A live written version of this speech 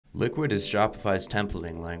Liquid is Shopify's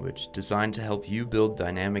templating language designed to help you build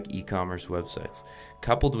dynamic e-commerce websites.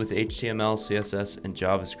 Coupled with HTML, CSS, and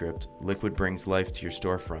JavaScript, Liquid brings life to your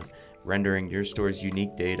storefront, rendering your store's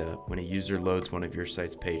unique data when a user loads one of your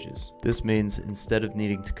site's pages. This means instead of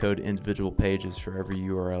needing to code individual pages for every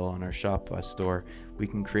URL on our Shopify store, we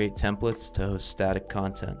can create templates to host static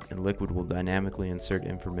content, and Liquid will dynamically insert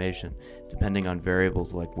information depending on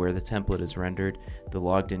variables like where the template is rendered, the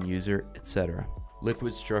logged-in user, etc.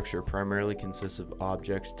 Liquid's structure primarily consists of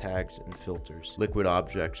objects, tags, and filters. Liquid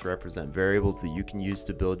objects represent variables that you can use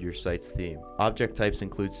to build your site's theme. Object types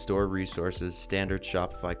include store resources, standard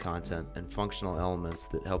Shopify content, and functional elements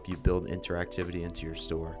that help you build interactivity into your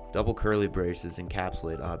store. Double curly braces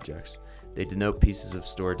encapsulate objects. They denote pieces of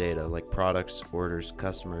store data like products, orders,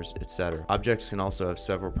 customers, etc. Objects can also have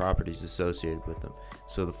several properties associated with them,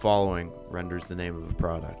 so the following renders the name of a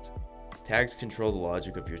product. Tags control the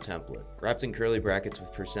logic of your template. Wrapped in curly brackets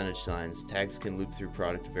with percentage signs, tags can loop through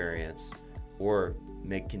product variants or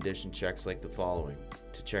make condition checks like the following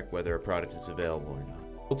to check whether a product is available or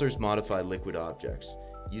not. Filters modify liquid objects.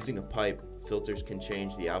 Using a pipe, filters can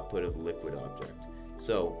change the output of a liquid object.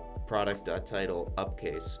 So, product.title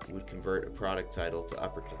uppercase would convert a product title to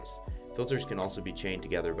uppercase. Filters can also be chained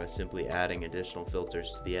together by simply adding additional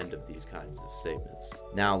filters to the end of these kinds of statements.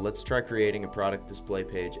 Now let's try creating a product display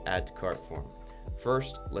page add to cart form.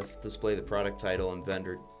 First, let's display the product title and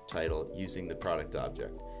vendor title using the product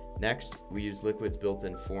object. Next, we use Liquid's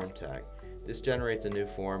built-in form tag. This generates a new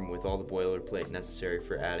form with all the boilerplate necessary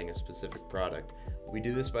for adding a specific product. We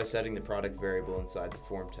do this by setting the product variable inside the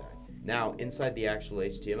form tag. Now, inside the actual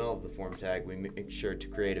HTML of the form tag, we make sure to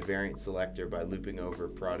create a variant selector by looping over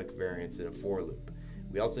product variants in a for loop.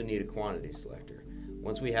 We also need a quantity selector.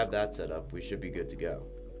 Once we have that set up, we should be good to go.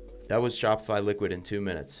 That was Shopify Liquid in 2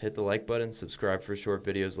 minutes. Hit the like button, subscribe for short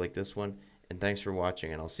videos like this one, and thanks for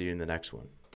watching, and I'll see you in the next one.